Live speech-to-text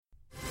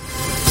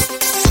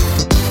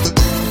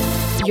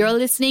You're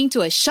listening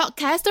to a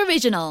Shockcast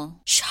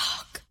original.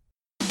 Shock.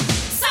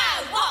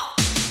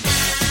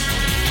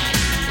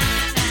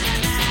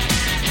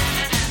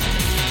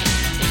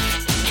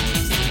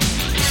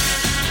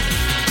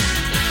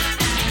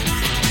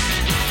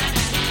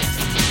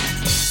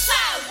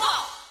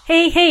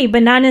 Hey,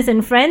 bananas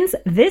and friends.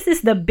 This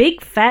is the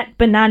Big Fat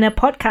Banana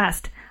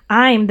Podcast.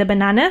 I'm the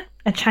banana,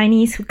 a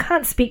Chinese who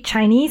can't speak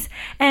Chinese,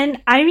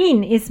 and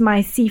Irene is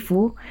my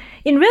sifu.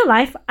 In real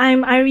life,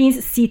 I'm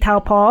Irene's si tao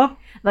po.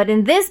 But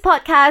in this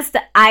podcast,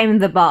 I'm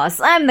the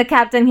boss. I'm the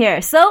captain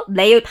here. So,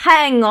 你要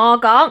聽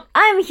我講.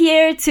 I'm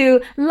here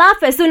to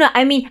laugh at Sue. No,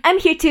 I'm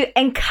here to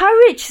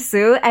encourage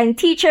Sue and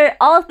teach her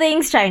all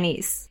things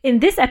Chinese.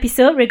 In this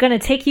episode, we're going to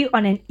take you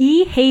on an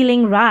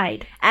e-hailing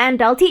ride.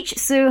 And I'll teach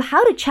Sue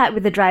how to chat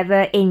with the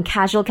driver in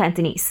casual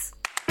Cantonese.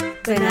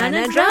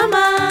 Banana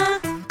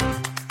drama!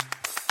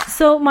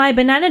 So my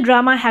banana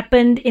drama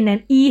happened in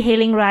an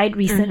e-hailing ride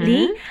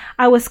recently.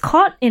 I was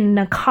caught in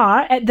a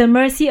car at the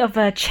mercy of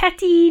a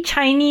chatty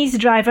Chinese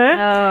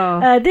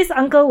driver. This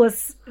uncle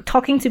was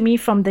talking to me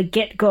from the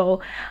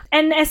get-go.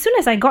 And as soon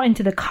as I got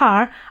into the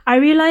car, I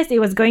realized it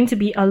was going to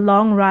be a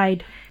long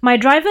ride. My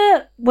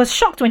driver was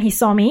shocked when he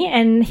saw me,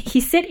 and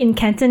he said in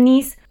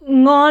Cantonese,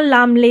 "Ngo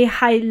lam le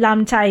hai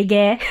lam chai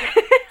ge."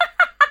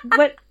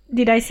 What,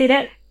 did I say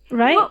that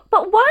right?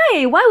 But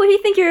why? Why would he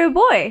think you're a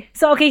boy?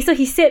 So he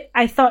said,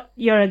 "I thought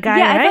you're a guy,"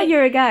 Yeah, right? I thought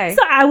you're a guy.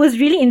 So I was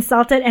really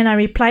insulted and I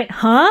replied,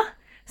 "Huh?"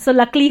 So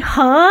luckily,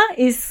 "huh"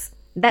 is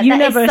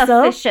universal.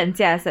 That is sufficient.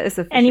 Yes, that is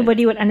sufficient.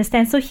 Anybody would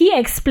understand. So he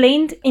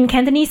explained in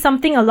Cantonese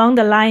something along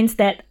the lines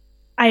that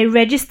I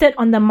registered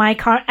on the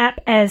MyCar app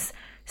as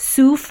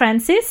Sue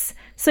Francis.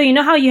 So you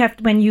know how you have,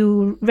 when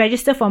you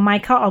register for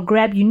MyCar or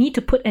Grab, you need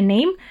to put a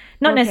name,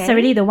 not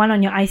necessarily the one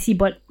on your IC,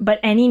 but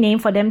any name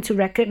for them to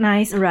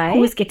recognize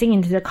who's getting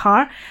into the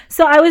car.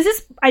 So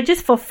I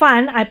just for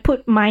fun, I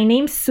put my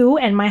name Sue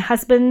and my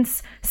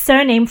husband's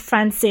surname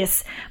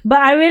Francis.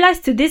 But I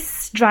realized to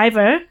this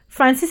driver,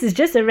 Francis is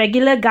just a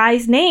regular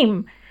guy's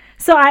name.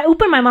 So I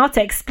opened my mouth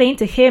to explain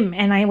to him,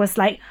 and I was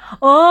like,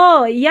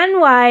 "Oh,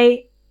 Yan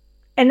Wai,"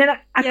 and then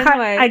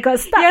I got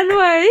stuck. Yan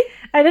Wai.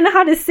 I don't know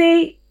how to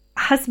say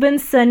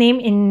husband's surname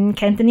in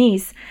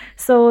Cantonese.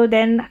 So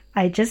then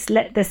I just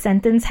let the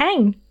sentence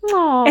hang.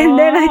 Aww. And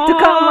then I took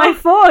out my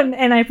phone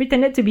and I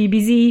pretended to be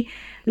busy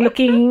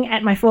looking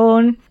at my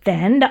phone.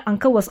 Then the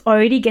uncle was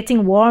already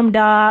getting warmed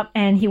up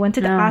and he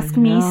wanted to ask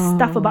me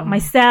stuff about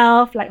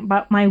myself, like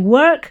about my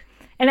work.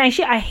 And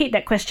actually, I hate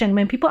that question.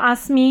 When people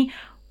ask me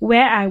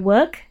where I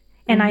work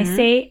and I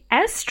say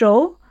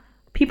Astro,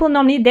 people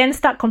normally then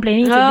start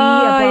complaining to me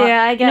about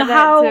I get that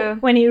how too.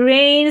 When it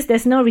rains,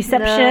 there's no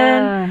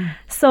reception.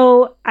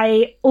 So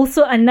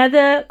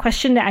another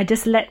question that I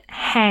just let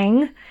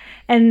hang.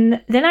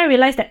 And then I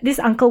realized that this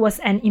uncle was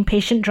an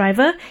impatient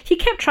driver. He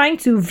kept trying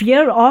to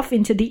veer off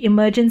into the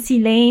emergency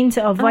lane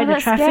to avoid the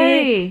traffic.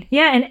 Scary.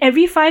 Yeah, and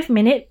every 5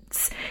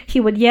 minutes,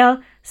 he would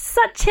yell,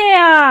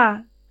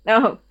 "Sachea!"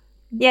 Oh,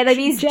 yeah, that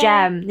means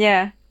jam.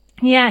 Yeah.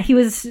 Yeah, he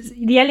was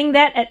yelling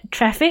that at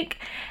traffic.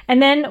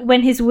 And then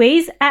when his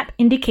Waze app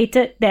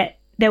indicated that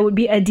there would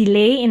be a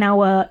delay in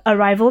our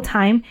arrival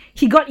time,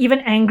 he got even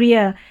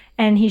angrier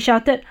and he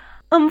shouted,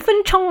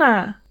 分鐘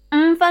啊."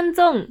 5分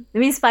鐘. It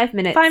means 5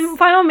 minutes. Five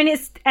more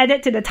minutes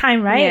added to the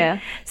time, right? Yeah.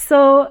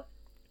 So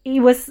he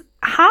was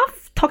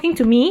half talking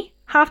to me,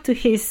 half to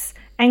his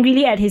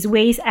angrily at his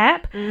Waze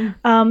app.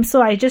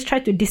 So I just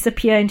tried to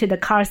disappear into the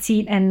car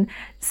seat and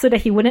so that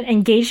he wouldn't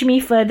engage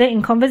me further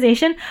in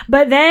conversation.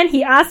 But then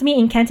he asked me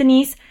in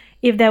Cantonese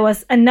if there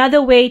was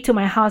another way to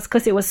my house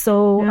because it was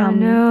so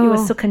it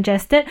was so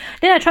congested.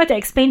 Then I tried to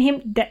explain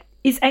him that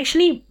it's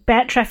actually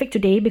bad traffic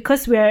today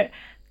because we're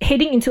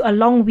heading into a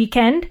long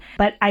weekend,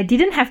 but I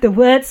didn't have the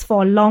words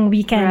for long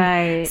weekend.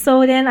 Right.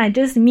 So then I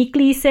just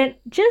meekly said,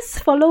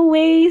 "Just follow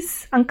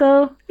Waze,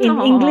 uncle," in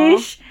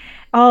English.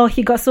 Oh,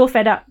 he got so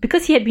fed up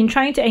because he had been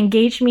trying to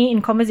engage me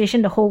in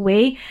conversation the whole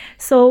way.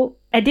 So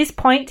at this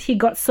point, he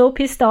got so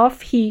pissed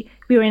off.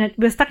 We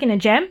were stuck in a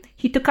jam.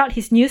 He took out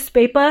his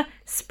newspaper,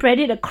 spread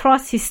it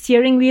across his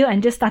steering wheel,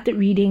 and just started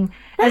reading.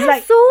 That's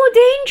so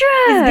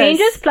dangerous. It's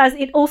dangerous. Plus,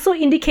 it also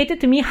indicated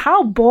to me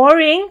how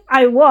boring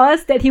I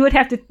was that he would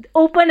have to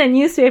open a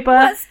newspaper.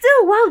 But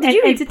still, wow, did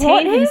you entertain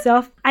report him?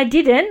 himself? I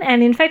didn't,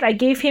 and in fact, I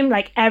gave him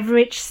like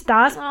average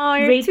stars,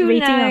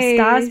 rating of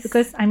stars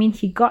because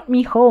he got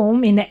me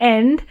home in the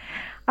end.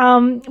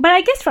 But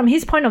I guess from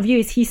his point of view,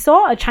 is he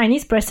saw a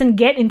Chinese person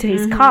get into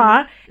his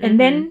car and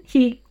then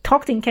he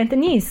talked in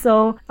Cantonese.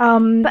 So,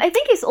 but I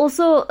think it's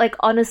also like,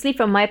 honestly,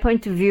 from my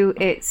point of view,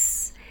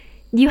 it's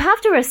you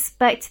have to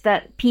respect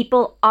that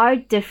people are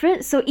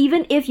different. So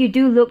even if you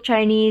do look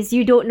Chinese,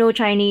 you don't know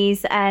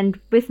Chinese, and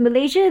with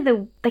Malaysia,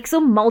 the like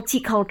so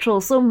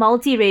multicultural, so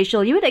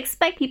multiracial, you would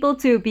expect people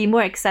to be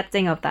more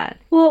accepting of that.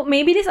 Well,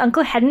 maybe this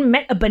uncle hadn't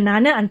met a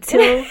banana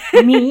until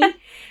me.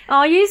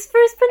 Oh, you're his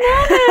first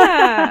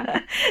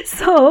banana.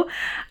 So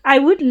I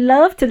would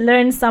love to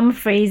learn some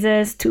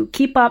phrases to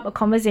keep up a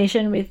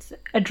conversation with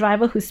a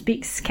driver who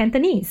speaks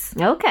Cantonese.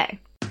 Okay.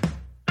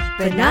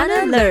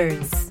 Banana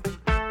Learns.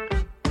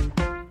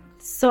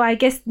 So I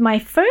guess my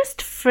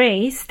first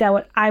phrase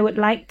that I would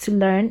like to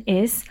learn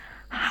is,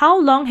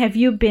 how long have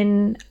you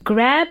been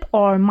Grab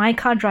or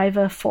MyCar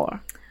driver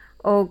for?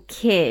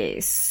 Okay,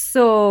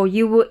 so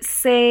you would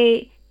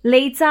say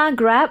你揸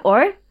Grab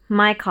or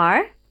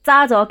MyCar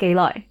揸咗幾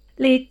耐?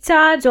 你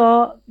揸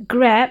咗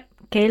Grab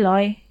幾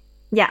耐?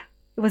 Yeah.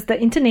 Was the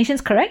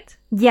intonations correct?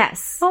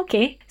 Yes.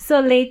 Okay.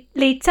 So 你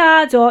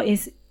揸咗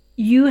is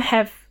you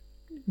have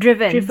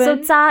Driven. So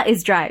driven. 揸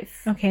is drive.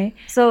 Okay.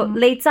 So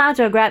你揸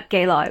咗 Grab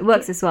幾耐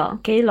works as well.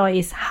 幾耐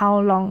is how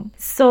long.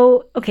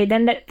 So okay,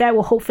 then that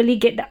will hopefully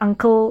get the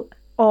uncle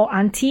or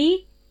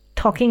auntie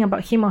talking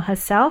about him or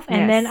herself.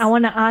 And then Yes. I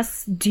want to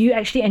ask, do you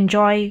actually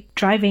enjoy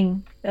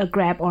driving a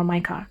Grab or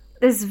MyCar?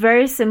 It's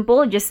very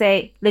simple. Just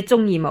say 你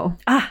鍾意冇?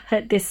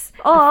 Heard this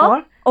Or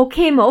before.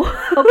 okay冇?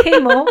 Okay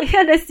mo.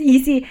 Yeah, that's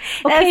easy.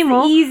 Okay That's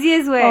mo. the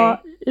easiest way. Or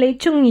你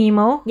鍾意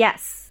冇?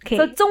 Yes. Okay.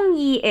 So 鍾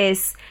意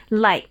is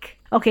like.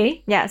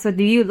 Okay. Yeah, so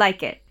do you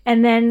like it?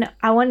 And then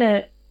I want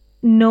to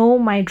know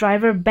my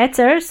driver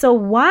better. So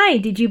why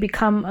did you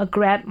become a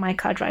Grab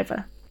MyCar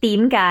driver?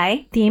 點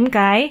解點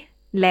解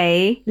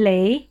你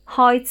你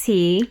開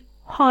始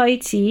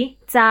開始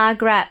揸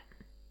Grab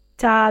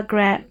揸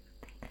Grab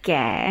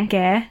嘅?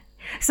嘅?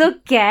 So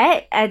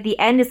get at the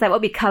end is like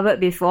what we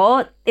covered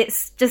before.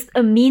 It's just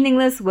a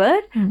meaningless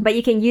word, but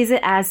you can use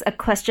it as a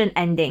question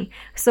ending.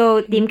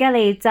 So 點解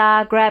你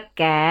揸 Grab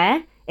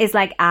嘅? Is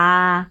like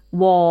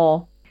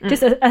和.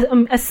 Just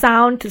a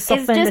sound to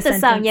soften It's just the a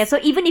sound, sentence. yeah. So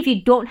even if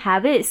you don't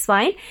have it, it's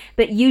fine.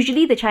 But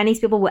usually the Chinese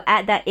people will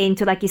add that in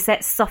to, like you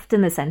said, soften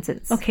the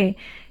sentence. Okay.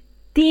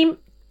 點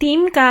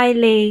解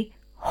你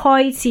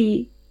開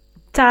始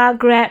揸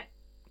Grab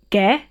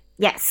嘅?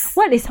 Yes.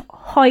 What is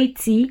開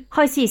始?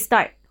 開始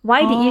start.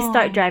 Why did you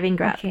start driving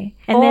Grab? Okay.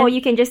 And Or then- you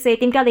can just say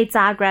點解你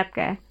揸 Grab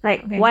嘅?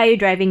 Like, Okay. why are you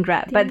driving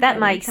Grab? But that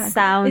might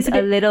sound It's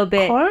a little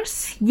bit...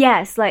 coarse.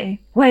 Yes, like,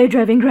 why are you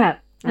driving Grab?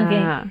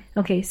 Okay. Ah.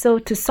 Okay, so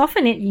to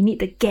soften it, you need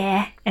the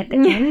ge at the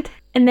end.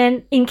 And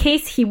then in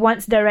case he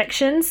wants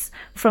directions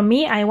from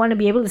me, I want to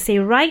be able to say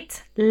right,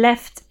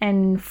 left,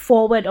 and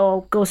forward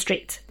or go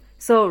straight.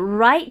 So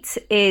right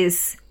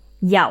is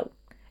右.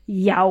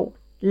 右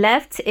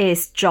Left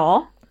is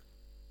左.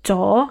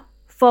 左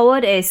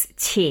Forward is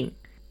前.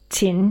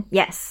 前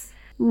Yes.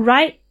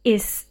 Right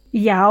is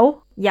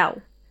右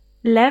右.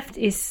 Left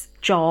is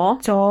左.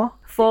 左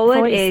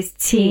Forward is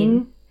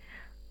前.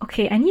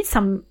 Okay, I need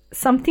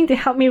something to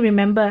help me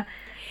remember.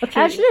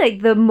 Okay. Actually,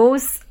 like the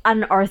most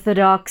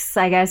unorthodox,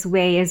 I guess,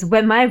 way is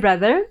when my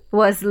brother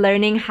was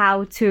learning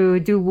how to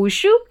do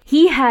wushu,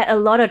 he had a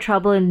lot of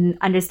trouble in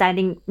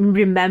understanding,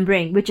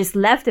 remembering which is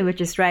left and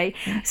which is right.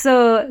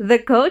 So the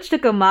coach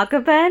took a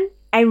marker pen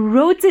and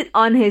wrote it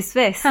on his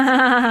fist.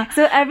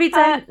 So every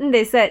time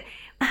they said,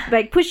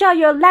 like, push out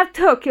your left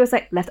hook, he was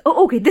like, left.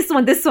 Oh, okay, this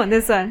one. That's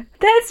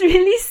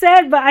really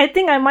sad, but I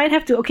think I might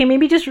have to,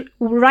 maybe just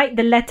write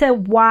the letter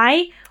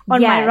Y on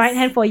my Yes. right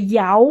hand for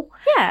yao.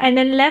 Yeah. And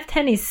then left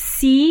hand is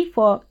C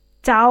for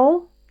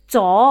zhao.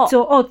 左.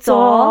 左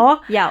左.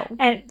 右.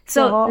 And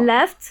So 左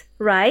left,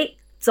 right,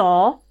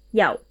 左,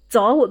 右.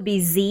 左 would be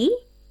Z,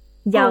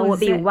 右 would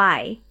be Z.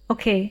 Y.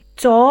 Okay.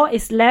 左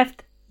is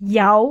left,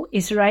 yao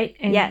is right,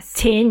 and Yes.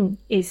 前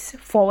is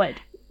forward.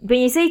 When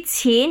you say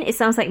钱, it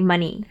sounds like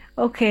money.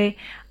 Okay.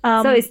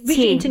 So it's which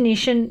钱.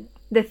 intonation?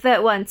 The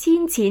third one,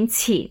 钱钱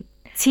钱.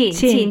 钱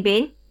钱. 钱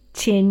边.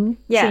 前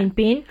Yeah. 前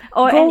边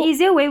Or Go- an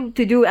easier way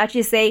to do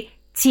actually say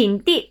钱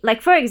啲. Like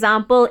for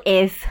example,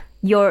 if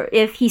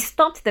he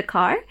stopped the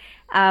car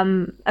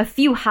a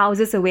few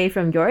houses away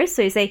from yours,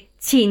 so you say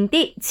钱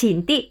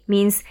啲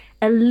means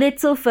a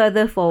little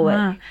further forward.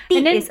 Ah. 啲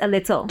And then- is a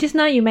little. Just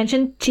now you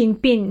mentioned 前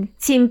边.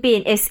 前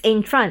边 is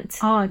in front.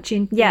 Oh,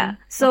 前边. Yeah.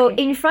 So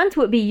Okay. in front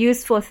would be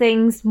used for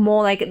things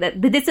more like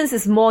the distance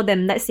is more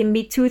than, let's say,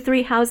 maybe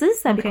 2-3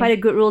 houses. That'd be Okay. quite a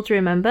good rule to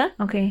remember.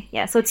 Okay.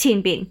 Yeah. So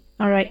前边.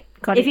 All right.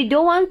 Got If it. you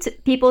don't want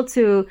people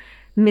to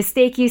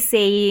mistake you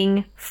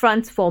saying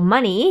front for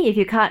money, if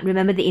you can't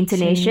remember the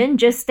intonation,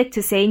 just stick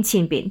to saying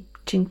前边.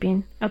 前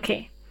边.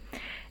 Okay.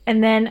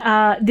 And then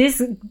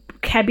this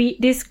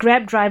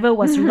Grab driver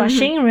was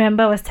rushing.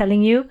 Remember, I was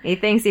telling you. He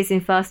thinks he's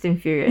in Fast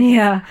and Furious.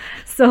 Yeah.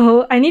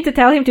 So I need to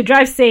tell him to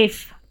drive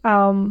safe.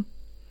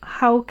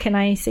 How can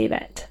I say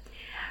that?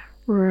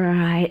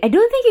 Right. I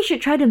don't think you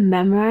should try to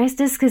memorize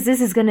this because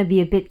this is going to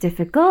be a bit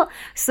difficult.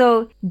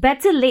 So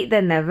better late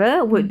than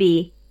never would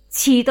be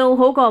遲到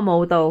好過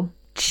冇到.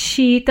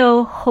 遲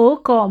到好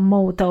過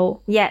冇到.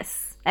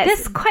 Yes.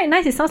 That's quite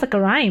nice. It sounds like a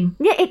rhyme.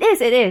 Yeah, it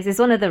is. It's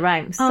one of the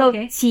rhymes. Oh, So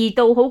okay. 遲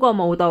到好過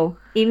冇到.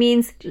 It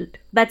means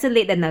better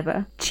late than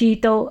never. 遲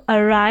到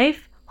arrive.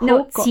 No,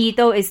 好過 遲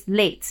到 is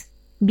late.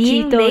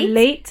 Being 遲到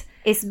late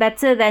is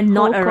better than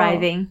not 好過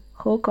arriving.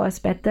 好過 is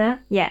better.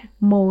 Yeah.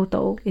 冇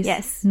到 is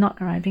Yes. not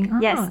arriving. Oh,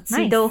 Yes. nice.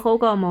 遲到好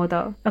過冇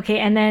到. Okay,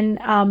 and then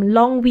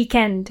long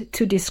weekend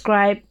to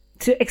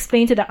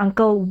explain to the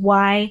uncle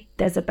why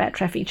there's a bad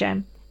traffic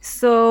jam.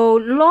 So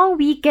long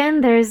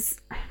weekend, there's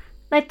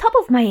like top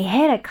of my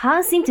head, I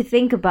can't seem to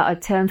think about a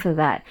term for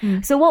that.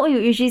 So what we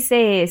usually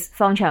say is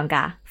放长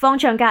假. 放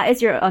长假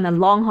is you're on a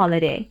long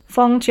holiday.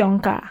 放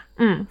长假.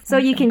 So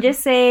you can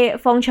just say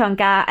放长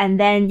假 and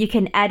then you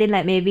can add in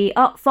like maybe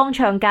放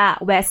长假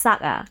Wesak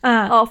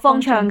or 放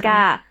长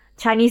假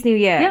Chinese New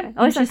Year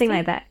or something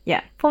like that.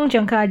 Yeah. 放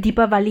长假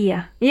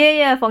Deepavali.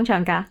 Yeah, 放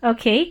长假.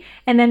 Okay.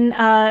 And then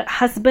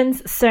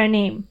husband's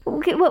surname.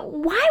 Okay, well,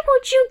 why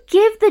would you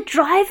give the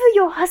driver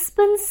your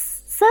husband's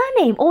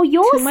surname or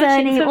your Too much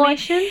surname?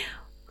 information?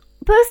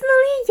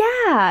 Personally,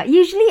 yeah.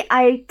 Usually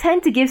I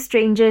tend to give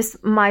strangers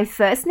my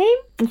first name,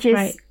 which is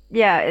Right.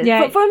 Yeah,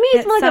 for me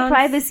it's that more like a sounds-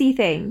 privacy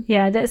thing.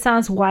 Yeah, that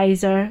sounds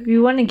wiser.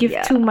 You want to give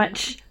too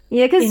much.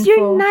 Yeah, because info.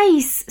 you're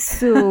nice,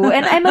 Sue.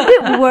 And I'm a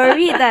bit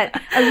worried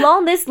that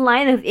along this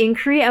line of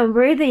inquiry, I'm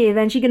worried that you're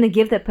eventually going to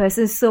give that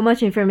person so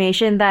much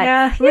information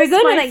that we're here's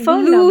going to my like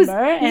phone lose.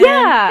 number and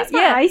here's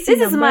my IC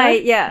This is number.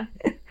 my,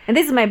 and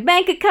this is my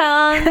bank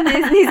account.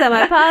 These are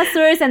my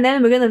passwords. And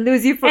then we're going to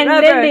lose you And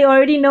forever. then they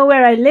already know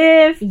where I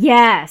live.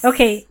 Yes.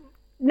 Okay,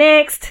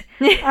 next.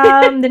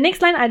 The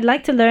next line I'd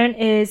like to learn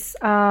is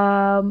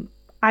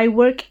I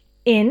work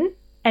in,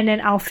 and then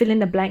I'll fill in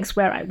the blanks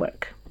where I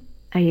work.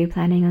 Are you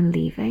planning on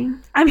leaving?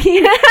 I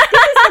mean, this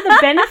is for the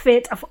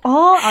benefit of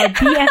all our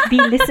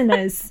BFB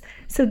listeners,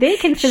 so they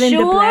can fill in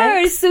the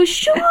blanks. So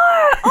sure.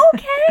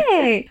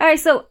 Okay. All right.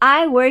 So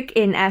I work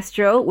in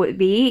Astro would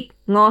be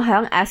我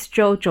響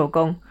Astro 做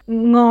工.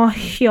 我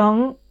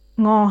響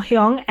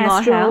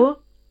Astro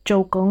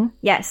做工.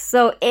 Yes.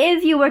 So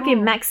if you work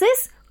in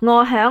Maxis,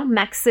 我響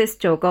Maxis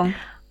做工.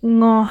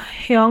 我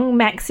響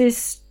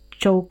Maxis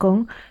做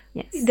工.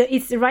 Yes.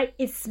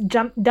 It's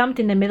dumped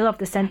in the middle of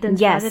the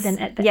sentence Yes. rather than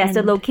at the yes. end.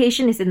 The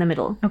location is in the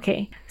middle.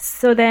 Okay.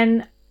 So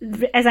then,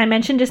 as I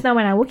mentioned just now,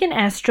 when I work in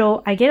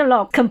Astro, I get a lot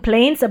of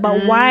complaints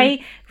about why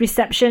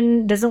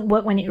reception doesn't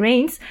work when it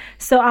rains.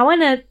 So I want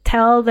to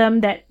tell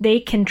them that they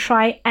can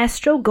try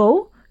Astro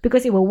Go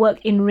because it will work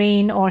in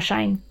rain or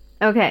shine.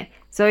 Okay.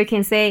 So you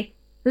can say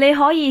你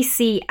可以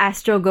試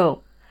Astro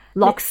Go.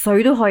 落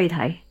水都可以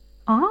睇.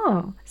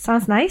 Oh,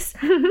 sounds nice.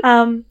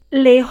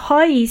 你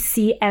可以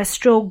試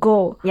Astro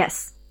Go.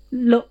 Yes.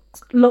 落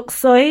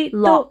水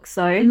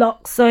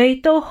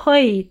都可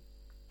以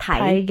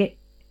睇嘅。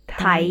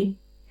睇.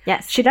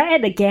 Yes. Should I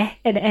add a ge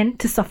at the end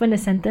to soften the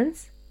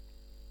sentence?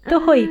 都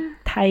可以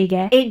睇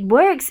嘅. It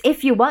works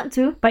if you want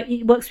to. But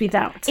it works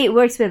without. It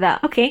works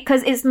without. Okay.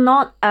 Because it's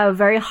not a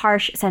very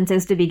harsh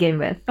sentence to begin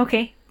with.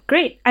 Okay,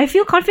 great. I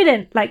feel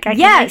confident. Like I can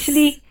Yes.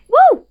 actually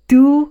Woo!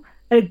 do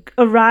a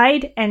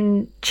ride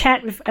and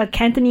chat with a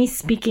Cantonese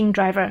speaking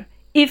driver.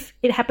 If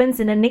it happens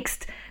in the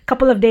next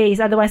couple of days,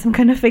 otherwise I'm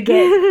gonna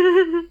forget.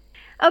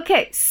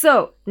 Okay,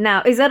 so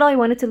now, is that all you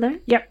wanted to learn?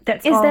 Yep,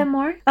 that's Is all. there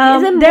more?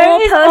 Um, is it there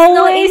more is personal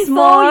always info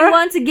more. you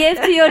want to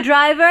give to your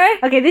driver?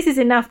 Okay, this is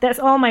enough. That's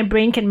all my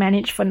brain can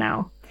manage for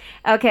now.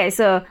 Okay,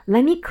 so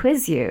let me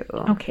quiz you.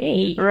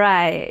 Okay.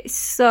 Right.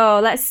 So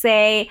let's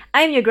say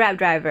I'm your Grab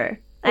driver.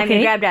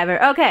 Okay,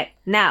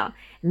 now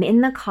I'm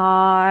in the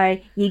car.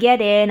 You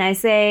get in. I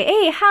say,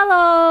 "Hey,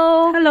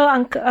 hello." Hello,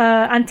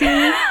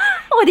 auntie.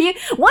 What do you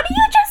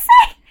just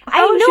say?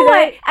 How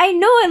I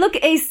know I look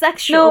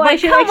asexual. No, but I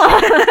should come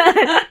on.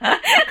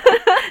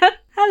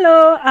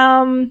 Hello,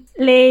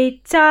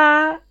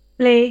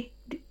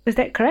 is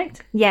that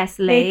correct? Yes,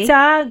 你 Lei.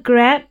 揸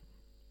Grab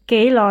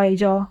幾耐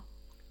咗?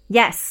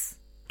 Yes,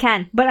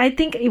 can. But I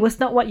think it was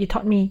not what you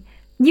taught me.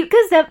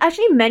 Because there are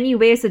actually many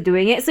ways of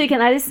doing it. So you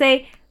can either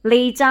say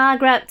你揸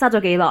Grab 揸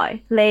咗幾耐?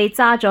 你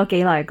揸咗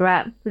幾耐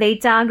Grab? 你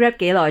揸 Grab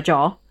幾耐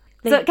咗?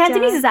 So 你揸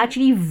Cantonese is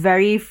actually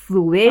very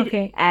fluid.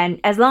 Okay. And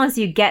as long as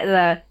you get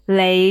the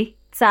你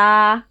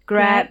揸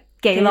Grab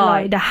幾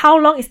耐? The how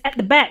long is at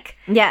the back.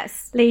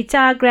 Yes. 你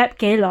揸 Grab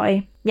幾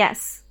耐?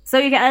 Yes. So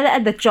you can either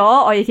add the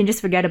jaw or you can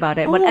just forget about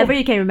it. Whatever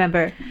you can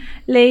remember.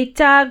 你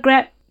揸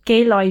Grab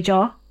幾耐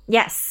咗?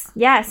 Yes.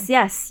 You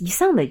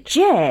sound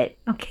legit.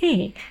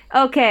 Okay.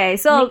 Okay,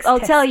 so Next I'll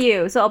test. tell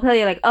you. So I'll tell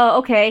you like, oh,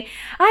 okay.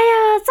 哎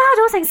呀，揸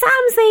咗成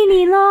3-4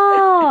年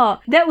咯.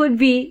 That would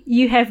be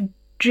you have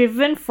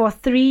driven for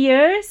 3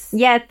 years.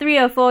 Yeah, 3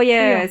 or 4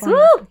 years. 3 or 4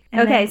 Woo!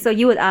 And Okay, then- so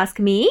you would ask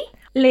me.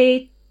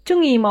 你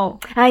鍾意冇?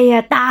 哎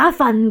呀，打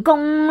份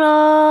工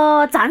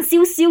咯，賺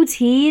少少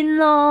錢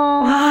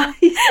咯。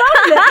You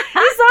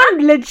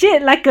sound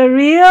legit, like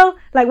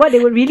what they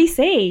would really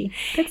say.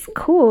 That's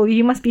cool.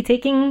 You must be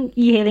taking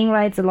e-hailing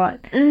rides a lot.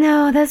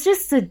 No, that's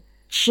just a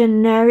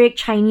generic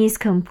Chinese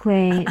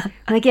complaint.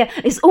 Like, yeah,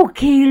 it's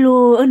okay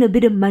lo, earn a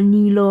bit of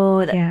money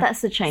lo. Yeah.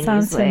 That's the Chinese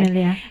Sounds way.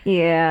 familiar.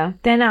 Yeah.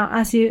 Then I'll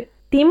ask you,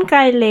 點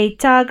解你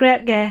揸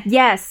Grab 嘅?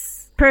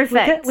 Yes,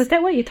 perfect. Was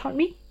that what you taught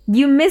me?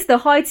 You missed the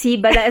hoi chi,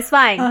 but that's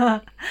fine.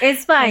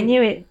 It's I fine.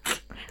 knew it.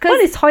 What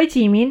does 開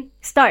始 mean?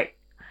 Start.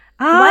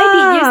 Why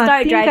did you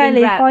start 點解 driving 你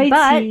Grab? 開始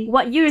But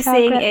what you're 揸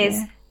saying Grab is,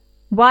嘅?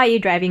 why are you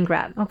driving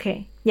Grab?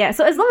 Okay. Yeah,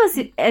 so as long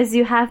as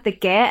you have the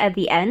ge at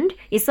the end,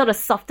 it sort of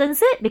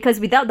softens it because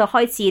without the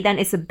hoi chi, then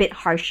it's a bit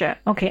harsher.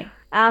 Okay.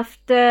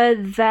 After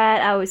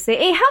that, I would say,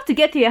 hey, how to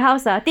get to your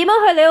house? 點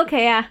樣去你屋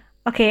企啊?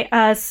 Okay,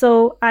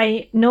 so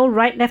I know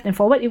right, left, and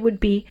forward. It would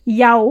be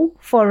右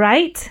for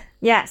right,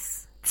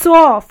 Yes.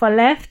 左 for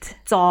left,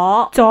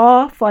 左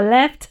左 for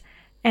left,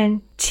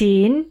 and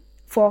前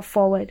for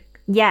forward.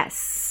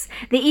 Yes.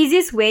 The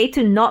easiest way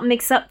to not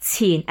mix up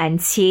钱 and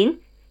钱.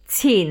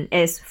 钱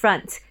is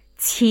front.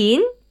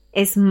 钱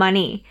is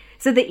money.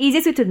 So the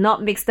easiest way to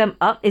not mix them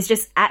up is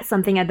just add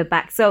something at the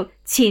back. So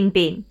钱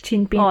币.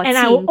 前边. Or And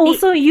I will 钱币.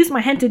 also use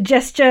my hand to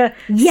gesture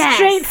Yes.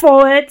 straight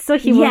forward so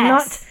he will Yes.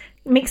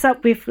 not mix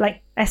up with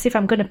like as if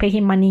I'm going to pay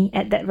him money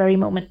at that very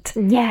moment.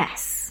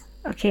 Yes.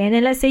 Okay, and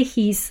then let's say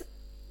he's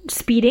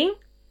speeding.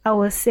 I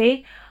will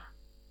say,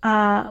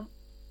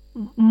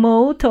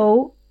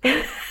 moto.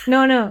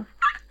 No.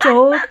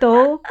 走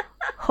走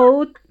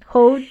hold.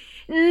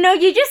 No,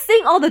 you just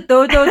sing all the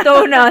do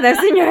now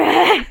that's in your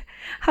head.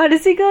 How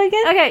does it go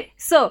again? Okay,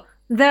 so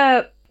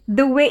the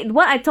way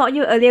what I taught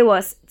you earlier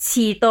was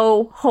遲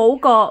到好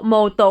過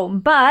冇到,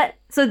 but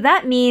so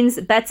that means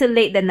better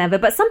late than never.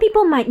 But some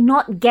people might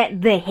not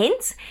get the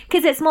hint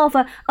because it's more of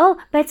a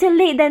better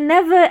late than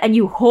never, and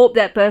you hope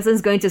that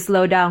person's going to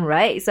slow down,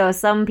 right? So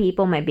some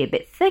people might be a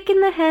bit thick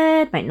in the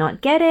head, might not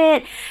get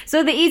it.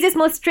 So the easiest,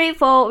 most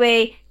straightforward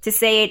way to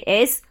say it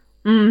is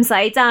唔使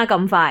揸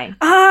咁快.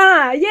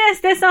 Ah, yes,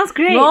 that sounds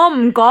great. 我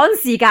唔趕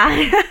時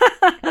間.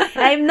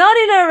 I'm not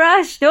in a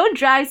rush. Don't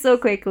drive so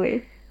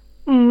quickly.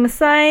 唔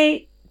使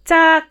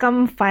揸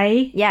咁快.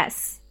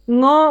 Yes.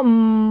 我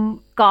唔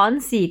趕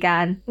時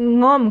間.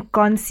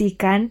 趕時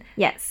間.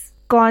 Yes.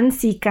 趕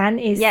時間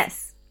is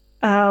Yes.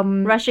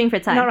 Rushing for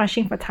time. not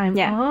rushing for time.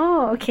 Yeah.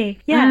 Oh, okay.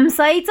 Yeah. 唔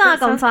使揸 That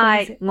咁 sounds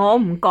快, conversa- 我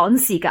唔趕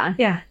時間.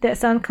 Yeah, that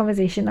sounds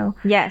conversational.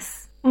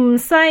 Yes. 唔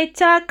使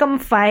揸咁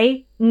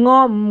快，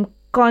我唔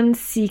趕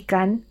時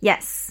間.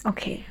 Yes.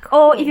 Okay.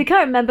 Or if you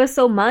can't remember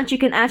so much, you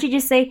can actually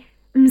just say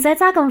唔使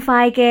揸咁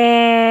快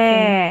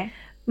嘅.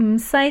 唔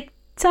使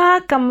揸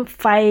咁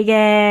快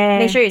嘅.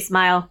 Make sure you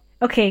smile.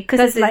 Okay, because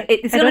Because it's like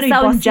it's I don't gonna wanna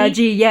sound be bossy.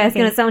 judgy. Yeah, it's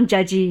Okay. gonna sound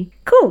judgy.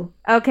 Cool.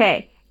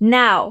 Okay.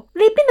 Now,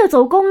 你邊度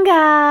做工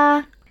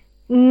㗎?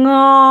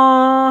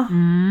 我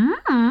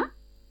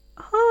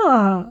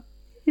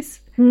it's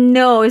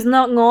No, it's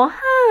not 我.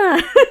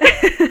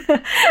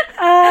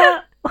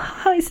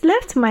 it's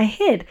left my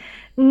head.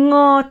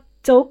 我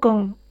做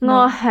工.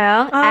 我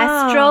響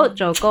Astro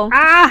做工.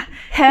 Ah,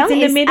響it's in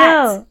the is middle.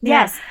 act.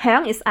 Yeah. Yes,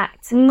 響 is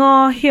act.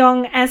 我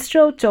向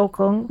Astro 做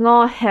工.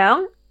 我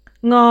響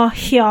我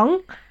向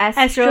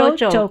Astro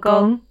做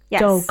工. Yes.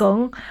 做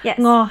工.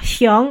 Yes. 我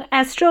向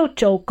Astro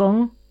做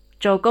工.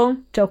 做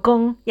工. 做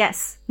工.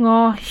 Yes.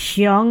 我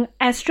向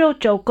Astro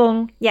做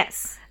工.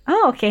 Yes.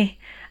 Oh, okay.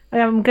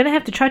 I'm gonna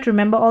have to try to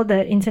remember all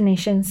the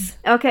intonations.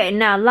 Okay,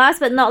 now last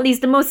but not least,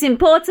 the most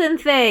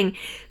important thing.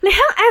 你響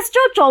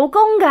Astro 做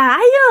工㗎? 哎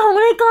呀，同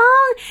你講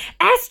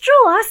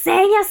Astro 啊，成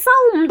日收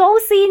唔到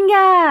線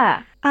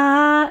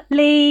㗎.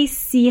 你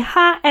試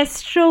下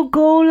Astro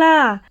Go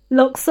啦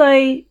，6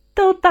歲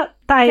都得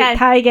大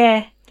太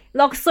嘅，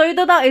落水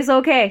都得 is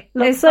okay.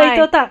 6歲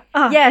都得。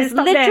Yes,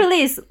 stop there.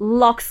 literally is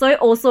落水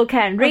also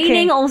can.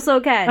 Raining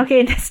also can.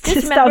 Okay, let's Just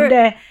just stop remember,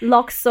 there.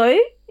 落水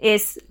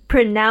is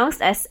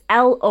pronounced as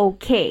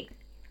L-O-K.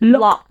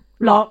 Lock,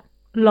 Lock.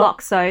 落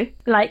Lock, sorry.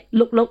 like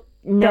look.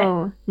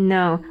 No.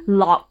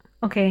 Lock.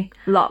 Okay,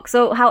 Lock.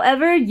 So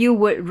however you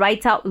would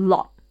write out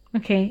lock.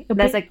 okay. A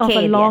There's bit a of K a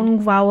at the long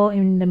vowel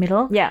in the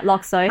middle. Yeah,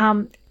 落水.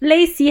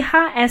 你試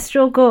下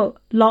Astro Go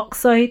 6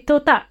歲都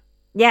得。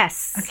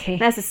 Yes. Okay.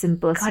 That's the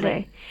simplest Got it.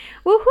 way.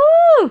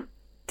 Woohoo!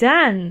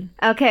 Done.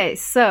 Okay,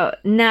 so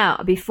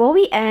now before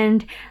we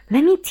end,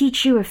 let me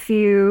teach you a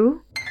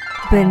few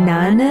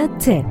banana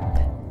tip.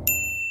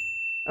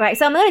 Right,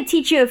 so I'm going to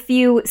teach you a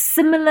few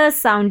similar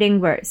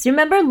sounding words. You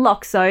remember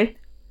loksoy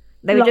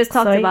that we just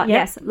talked Loksoy, about? yep.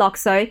 Yes,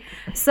 loksoy.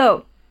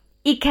 So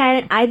it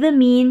can either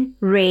mean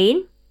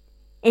rain,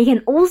 and it can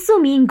also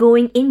mean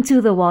going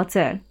into the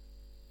water.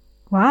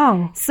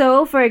 Wow.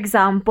 So, for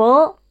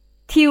example,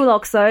 tiu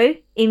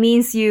loksoy, it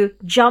means you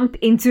jump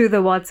into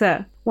the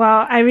water.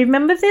 Wow, I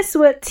remember this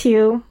word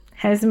too.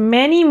 Has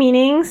many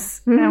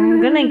meanings.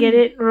 I'm gonna get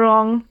it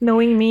wrong,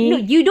 knowing me. No,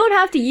 you don't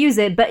have to use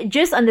it, but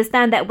just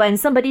understand that when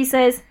somebody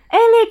says,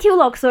 "Eh, tiu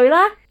loksoy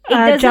la," it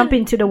doesn't Jump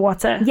into the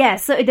water. Yeah,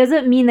 so it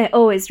doesn't mean that,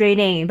 oh, it's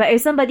raining. But if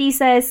somebody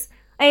says,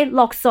 "Hey,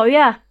 loksoy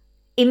ya,"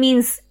 it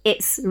means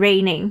it's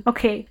raining.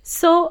 Okay,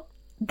 so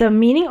the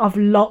meaning of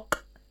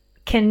lock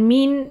can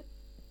mean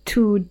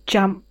to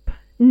jump.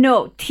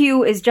 No,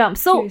 tiu is jump.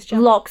 So Tiu is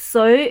jump.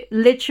 loksoy,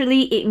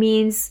 literally it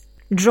means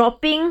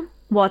dropping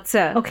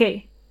water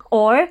Okay.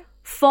 or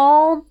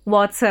fall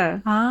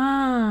water.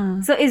 Ah.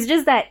 So it's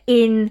just that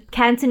in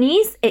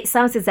Cantonese, it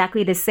sounds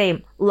exactly the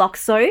same.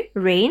 Loksoy,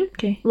 rain.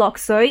 Okay.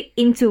 Loksoy,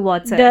 into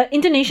water. The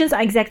intonations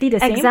are exactly the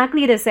same?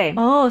 Exactly the same.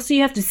 Oh, so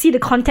you have to see the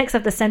context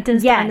of the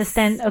sentence to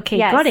understand. Okay,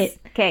 Yes. got it.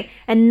 Okay.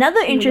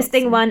 Another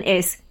interesting one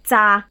is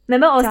揸.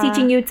 Remember I was Zha.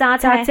 teaching you 揸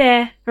車? 揸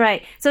車.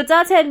 Right. So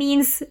揸車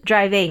means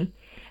driving.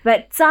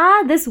 But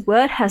揸, this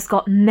word has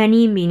got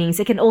many meanings.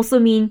 It can also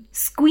mean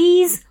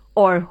squeeze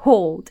or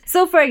hold.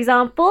 So for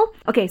example,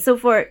 okay, so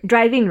for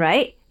driving,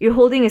 right? You're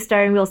holding a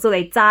steering wheel, so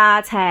like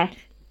揸車.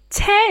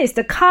 Te is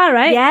the car,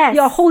 right? Yes.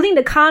 You're holding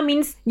the car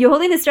means You're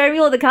holding the steering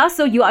wheel of the car,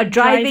 so you are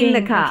driving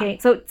the car. Okay.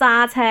 So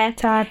揸車.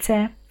 揸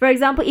車. For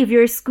example, if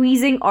you're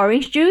squeezing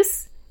orange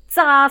juice,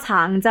 揸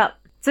橙汁.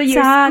 So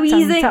you're 榨橙汁.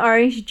 squeezing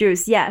orange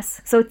juice,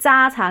 yes. So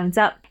榨橙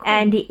汁.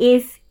 And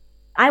if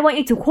I want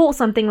you to hold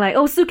something like,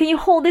 oh, Sue, can you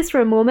hold this for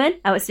a moment?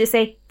 I would just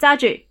say 揸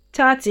住.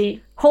 揸住.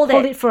 Hold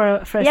Hold it. it for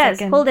a Yes,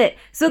 second. hold it.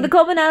 So the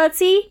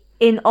commonality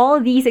in all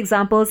these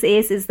examples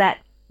is that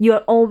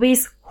you're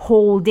always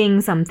holding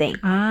something.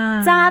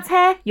 揸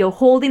車, you're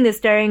holding the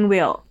steering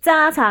wheel.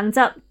 榨橙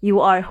汁, you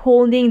are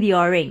holding the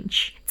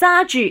orange.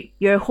 揸住,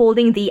 you're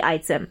holding the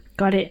item.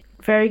 Got it.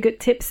 Very good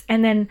tips.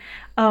 And then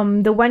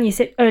the one you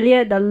said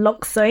earlier, the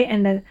lok soi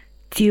and the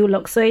tiu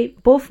lok soi,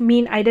 both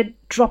mean either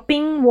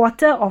dropping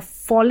water or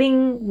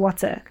falling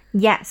water.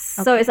 Yes.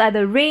 So it's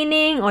either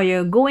raining or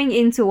you're going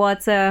into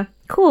water.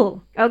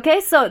 Cool. Okay,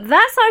 so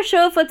that's our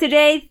show for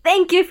today.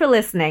 Thank you for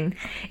listening.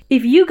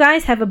 If you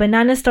guys have a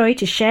banana story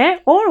to share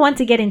or want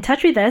to get in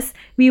touch with us,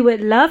 we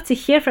would love to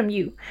hear from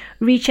you.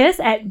 Reach us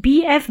at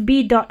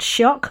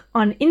bfb.shock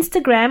on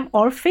Instagram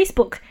or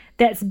Facebook.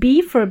 That's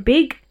B for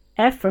big,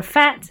 F for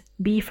fat,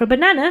 B for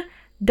banana,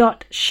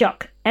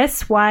 .shock,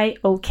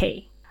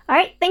 SYOK. All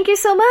right, thank you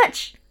so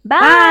much.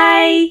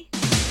 Bye.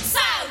 Bye!